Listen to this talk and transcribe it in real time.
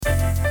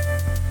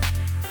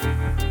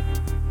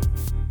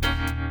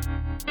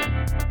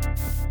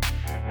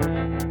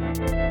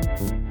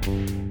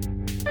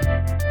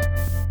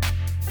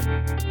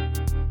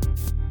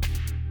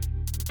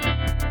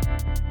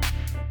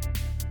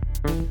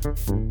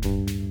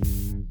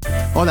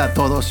Hola a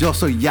todos, yo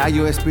soy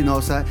Yayo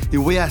Espinosa y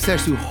voy a ser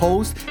su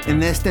host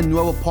en este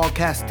nuevo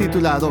podcast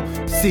titulado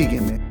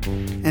Sígueme.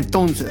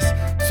 Entonces,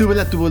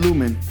 súbele a tu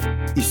volumen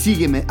y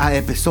sígueme a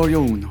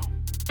episodio 1.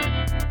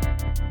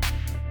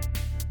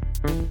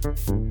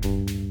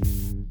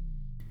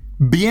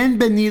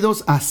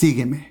 Bienvenidos a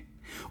Sígueme.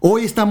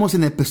 Hoy estamos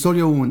en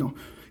episodio 1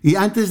 y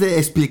antes de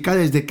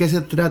explicarles de qué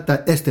se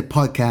trata este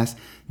podcast,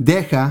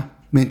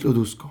 me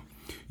introduzco.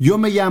 Yo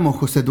me llamo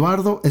José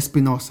Eduardo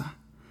Espinosa.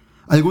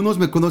 Algunos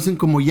me conocen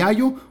como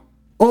Yayo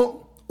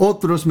o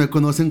otros me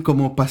conocen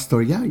como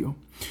Pastor Yayo.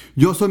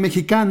 Yo soy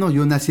mexicano,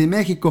 yo nací en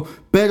México,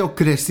 pero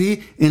crecí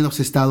en los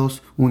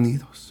Estados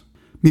Unidos.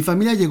 Mi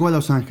familia llegó a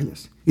Los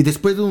Ángeles y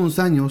después de unos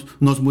años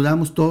nos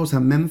mudamos todos a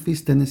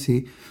Memphis,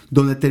 Tennessee,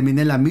 donde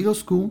terminé la middle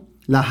school,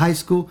 la high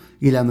school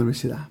y la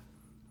universidad.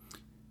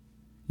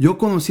 Yo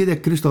conocí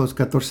de Cristo a los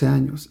 14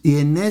 años y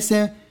en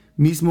ese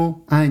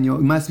mismo año,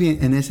 más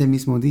bien en ese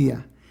mismo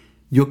día,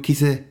 yo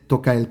quise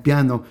tocar el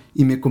piano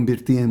y me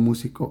convertí en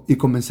músico y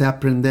comencé a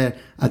aprender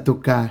a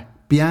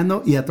tocar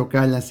piano y a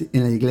tocar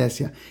en la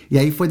iglesia. Y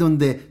ahí fue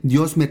donde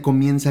Dios me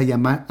comienza a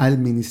llamar al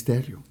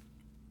ministerio.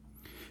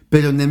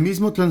 Pero en el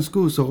mismo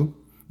transcurso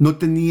no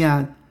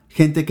tenía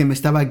gente que me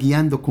estaba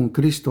guiando con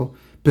Cristo,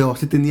 pero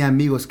sí tenía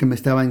amigos que me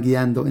estaban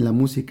guiando en la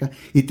música.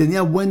 Y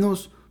tenía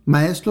buenos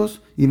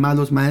maestros y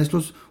malos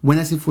maestros,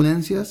 buenas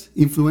influencias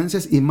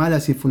y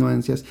malas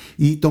influencias.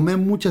 Y tomé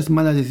muchas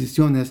malas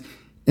decisiones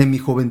en mi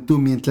juventud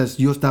mientras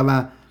yo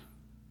estaba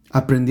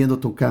aprendiendo a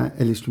tocar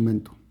el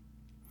instrumento.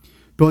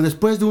 Pero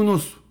después de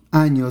unos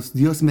años,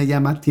 Dios me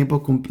llama a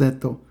tiempo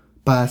completo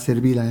para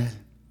servir a Él.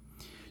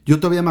 Yo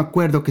todavía me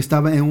acuerdo que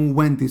estaba en un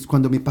Wendy's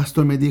cuando mi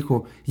pastor me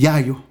dijo,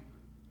 Yayo,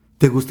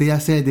 ¿te gustaría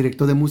ser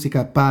director de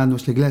música para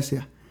nuestra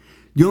iglesia?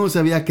 Yo no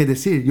sabía qué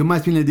decir. Yo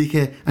más bien le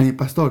dije a mi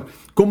pastor,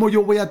 ¿cómo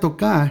yo voy a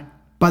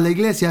tocar para la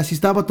iglesia si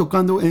estaba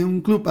tocando en un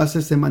club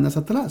hace semanas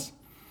atrás?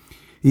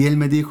 Y él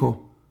me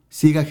dijo,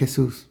 siga a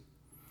Jesús.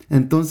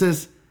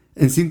 Entonces,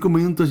 en 5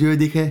 minutos yo le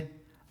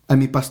dije a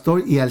mi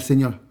pastor y al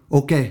Señor,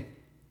 ok,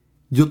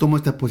 yo tomo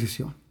esta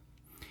posición.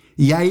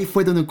 Y ahí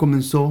fue donde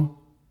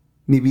comenzó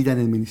mi vida en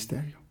el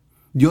ministerio.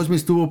 Dios me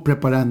estuvo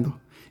preparando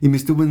y me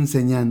estuvo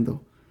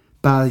enseñando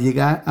para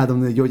llegar a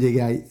donde yo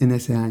llegué ahí, en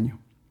ese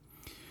año.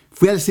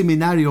 Fui al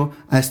seminario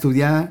a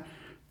estudiar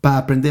para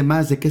aprender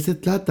más de qué se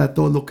trata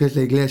todo lo que es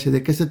la iglesia,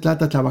 de qué se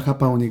trata trabajar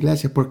para una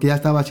iglesia, porque ya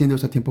estaba haciendo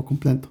eso a tiempo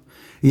completo.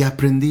 Y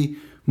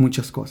aprendí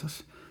muchas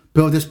cosas.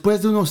 Pero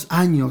después de unos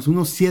años,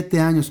 unos 7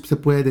 años se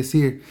puede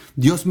decir,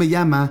 Dios me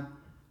llama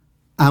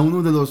a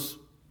una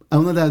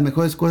de las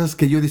mejores cosas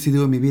que yo he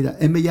decidido en mi vida.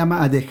 Él me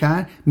llama a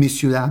dejar mi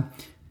ciudad.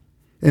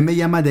 Él me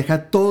llama a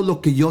dejar todo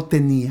lo que yo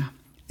tenía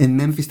en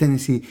Memphis,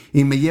 Tennessee,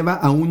 y me lleva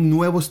a un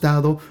nuevo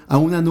estado, a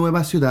una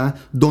nueva ciudad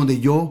donde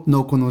yo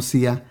no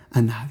conocía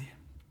a nadie.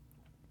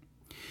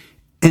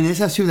 En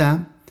esa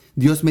ciudad,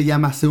 Dios me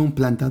llama a ser un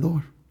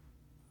plantador,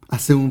 a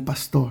ser un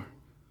pastor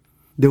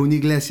de una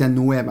iglesia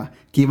nueva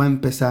que iba a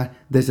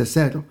empezar desde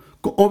cero.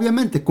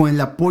 Obviamente con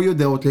el apoyo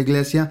de otra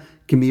iglesia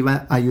que me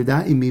iba a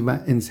ayudar y me iba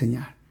a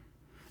enseñar.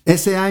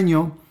 Ese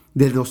año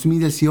del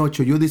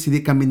 2018 yo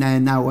decidí caminar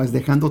en aguas,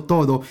 dejando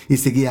todo y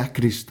seguir a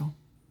Cristo.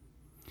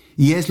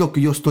 Y es lo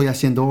que yo estoy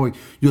haciendo hoy.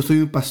 Yo soy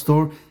un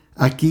pastor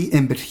aquí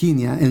en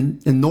Virginia, en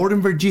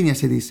Northern Virginia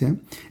se dice.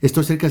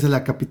 Estoy cerca de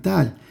la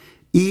capital.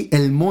 Y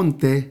el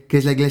monte, que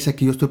es la iglesia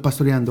que yo estoy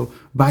pastoreando,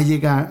 va a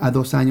llegar a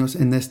 2 años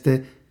en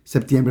este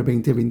septiembre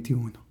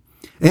 2021.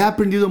 He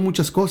aprendido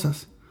muchas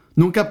cosas.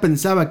 Nunca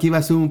pensaba que iba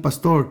a ser un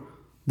pastor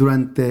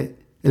durante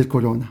el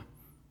corona.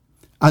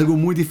 Algo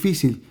muy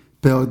difícil,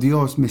 pero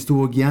Dios me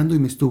estuvo guiando y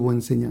me estuvo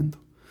enseñando.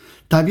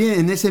 También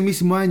en ese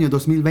mismo año,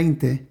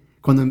 2020,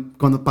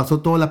 cuando pasó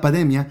toda la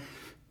pandemia,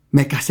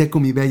 me casé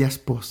con mi bella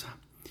esposa.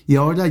 Y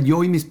ahora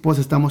yo y mi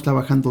esposa estamos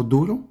trabajando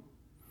duro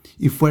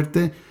y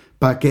fuerte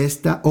para que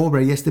esta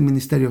obra y este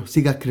ministerio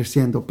siga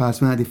creciendo para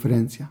hacer una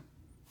diferencia.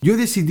 Yo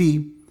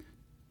decidí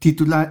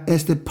titular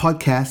este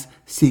podcast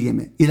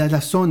Sígueme. Y la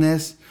razón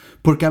es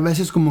porque a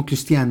veces como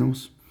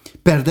cristianos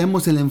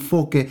perdemos el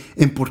enfoque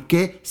en por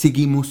qué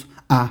seguimos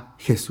a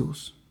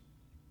Jesús.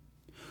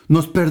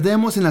 Nos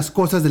perdemos en las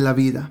cosas de la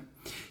vida,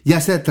 ya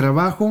sea el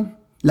trabajo,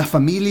 la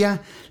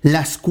familia,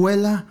 la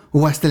escuela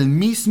o hasta el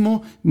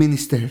mismo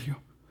ministerio.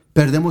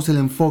 Perdemos el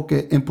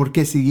enfoque en por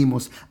qué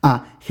seguimos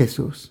a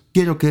Jesús.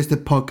 Quiero que este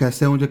podcast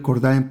sea un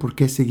recordar en por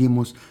qué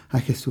seguimos a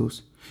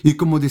Jesús. Y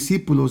como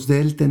discípulos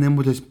de Él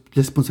tenemos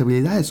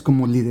responsabilidades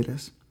como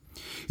líderes.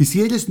 Y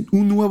si eres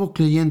un nuevo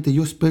creyente,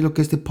 yo espero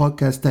que este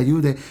podcast te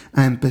ayude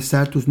a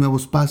empezar tus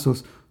nuevos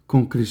pasos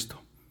con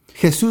Cristo.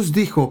 Jesús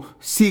dijo,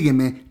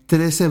 sígueme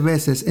 13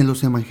 veces en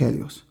los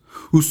evangelios.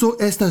 Usó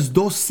estas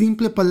 2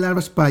 simples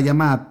palabras para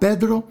llamar a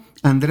Pedro,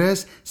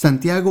 Andrés,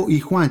 Santiago y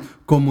Juan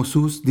como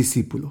sus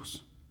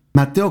discípulos.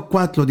 Mateo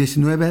 4,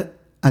 19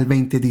 al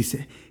 20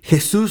 dice,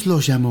 Jesús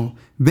los llamó,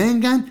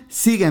 vengan,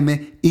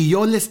 síganme y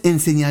yo les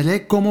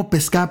enseñaré cómo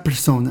pescar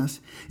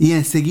personas. Y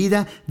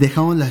enseguida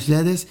dejaron las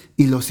redes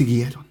y lo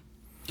siguieron.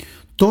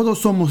 Todos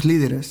somos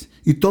líderes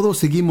y todos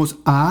seguimos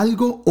a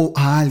algo o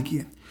a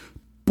alguien.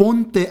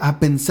 Ponte a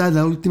pensar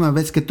la última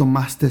vez que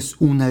tomaste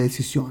una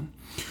decisión.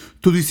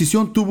 Tu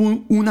decisión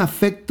tuvo un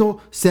efecto,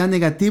 sea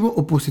negativo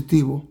o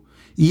positivo,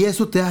 y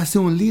eso te hace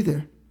un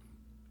líder.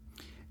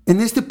 En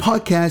este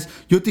podcast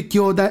yo te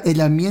quiero dar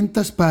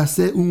herramientas para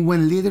ser un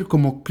buen líder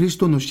como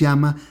Cristo nos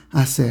llama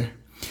a ser.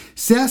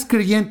 Seas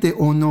creyente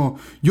o no,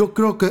 yo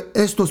creo que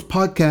estos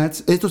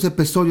podcasts, estos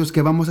episodios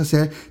que vamos a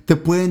hacer, te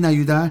pueden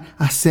ayudar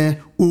a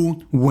ser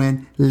un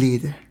buen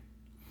líder.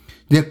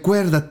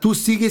 Recuerda, tú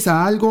sigues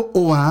a algo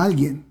o a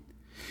alguien.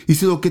 Y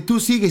si lo que tú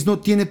sigues no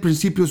tiene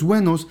principios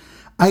buenos,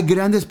 hay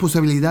grandes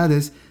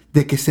posibilidades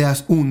de que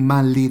seas un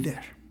mal líder.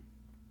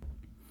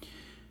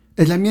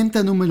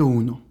 Herramienta número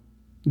 1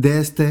 de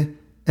este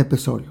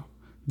episodio.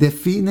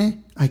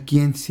 Define a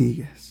quién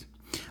sigues.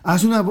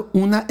 Haz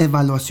una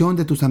evaluación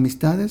de tus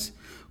amistades,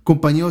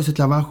 compañeros de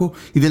trabajo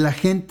y de la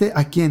gente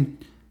a quien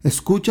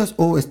escuchas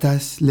o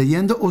estás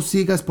leyendo o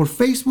sigas por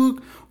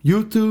Facebook,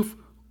 YouTube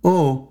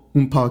o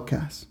un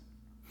podcast.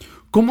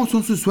 ¿Cómo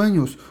son sus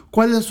sueños?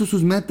 ¿Cuáles son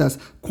sus metas?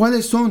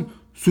 ¿Cuáles son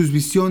sus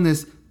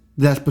visiones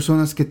de las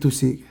personas que tú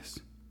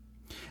sigues?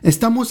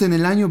 Estamos en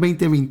el año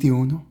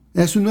 2021.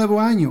 Es un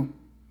nuevo año.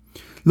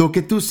 Lo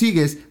que tú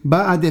sigues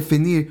va a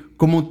definir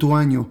cómo tu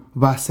año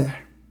va a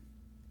ser.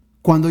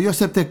 Cuando yo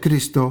acepté a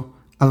Cristo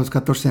a los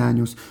 14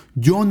 años,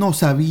 yo no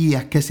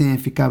sabía qué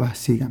significaba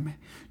sígame.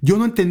 Yo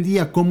no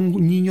entendía cómo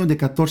un niño de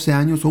 14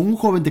 años o un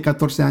joven de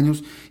 14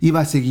 años iba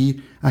a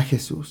seguir a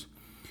Jesús.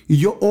 Y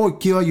yo hoy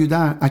quiero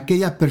ayudar a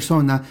aquella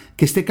persona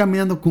que esté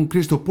caminando con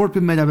Cristo por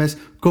primera vez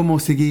cómo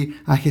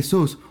seguir a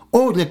Jesús.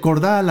 O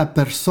recordar a la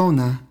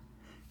persona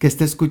que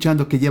está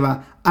escuchando que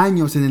lleva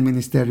años en el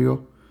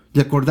ministerio,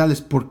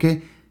 recordarles por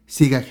qué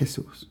sigue a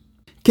Jesús.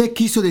 ¿Qué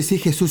quiso decir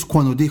Jesús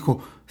cuando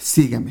dijo,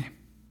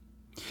 sígueme?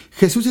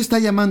 Jesús está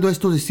llamando a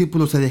estos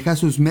discípulos a dejar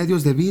sus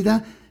medios de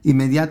vida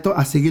inmediato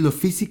a seguirlo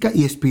física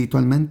y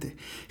espiritualmente.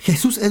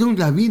 Jesús era un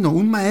rabino,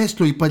 un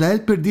maestro, y para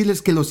él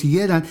pedirles que lo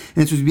siguieran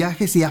en sus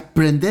viajes y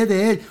aprender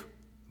de él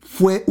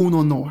fue un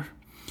honor.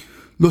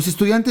 Los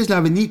estudiantes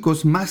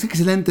rabínicos más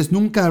excelentes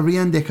nunca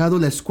habrían dejado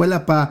la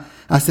escuela para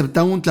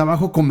aceptar un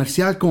trabajo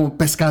comercial como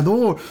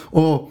pescador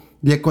o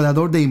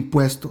decorador de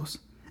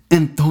impuestos.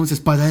 Entonces,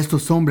 para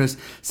estos hombres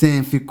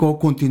significó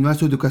continuar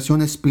su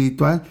educación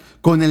espiritual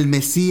con el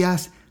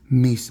Mesías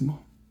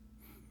mismo.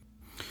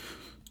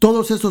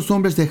 Todos estos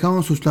hombres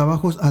dejaron sus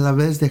trabajos a la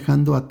vez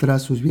dejando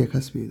atrás sus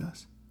viejas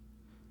vidas.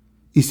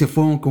 Y se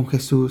fueron con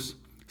Jesús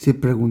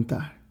sin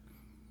preguntar.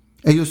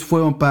 Ellos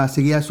fueron para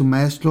seguir a su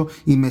maestro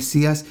y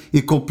Mesías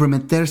y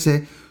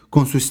comprometerse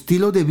con su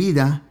estilo de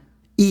vida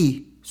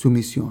y su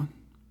misión.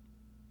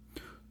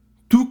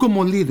 Tú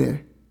como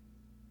líder,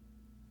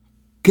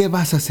 ¿qué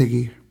vas a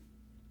seguir?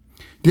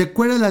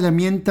 Recuerda la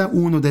herramienta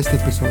 1 de este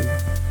episodio.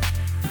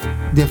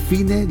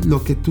 Define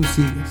lo que tú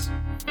sigues.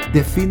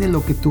 Define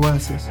lo que tú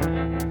haces.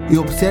 Y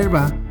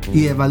observa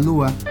y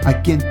evalúa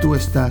a quién tú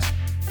estás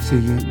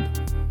siguiendo.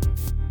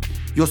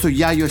 Yo soy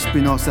Yayo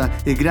Espinosa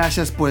y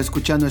gracias por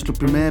escuchar nuestro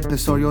primer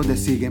episodio de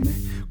Sígueme.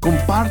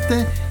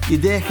 Comparte y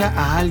deja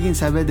a alguien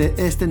saber de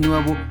este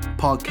nuevo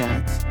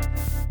podcast.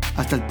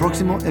 Hasta el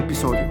próximo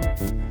episodio.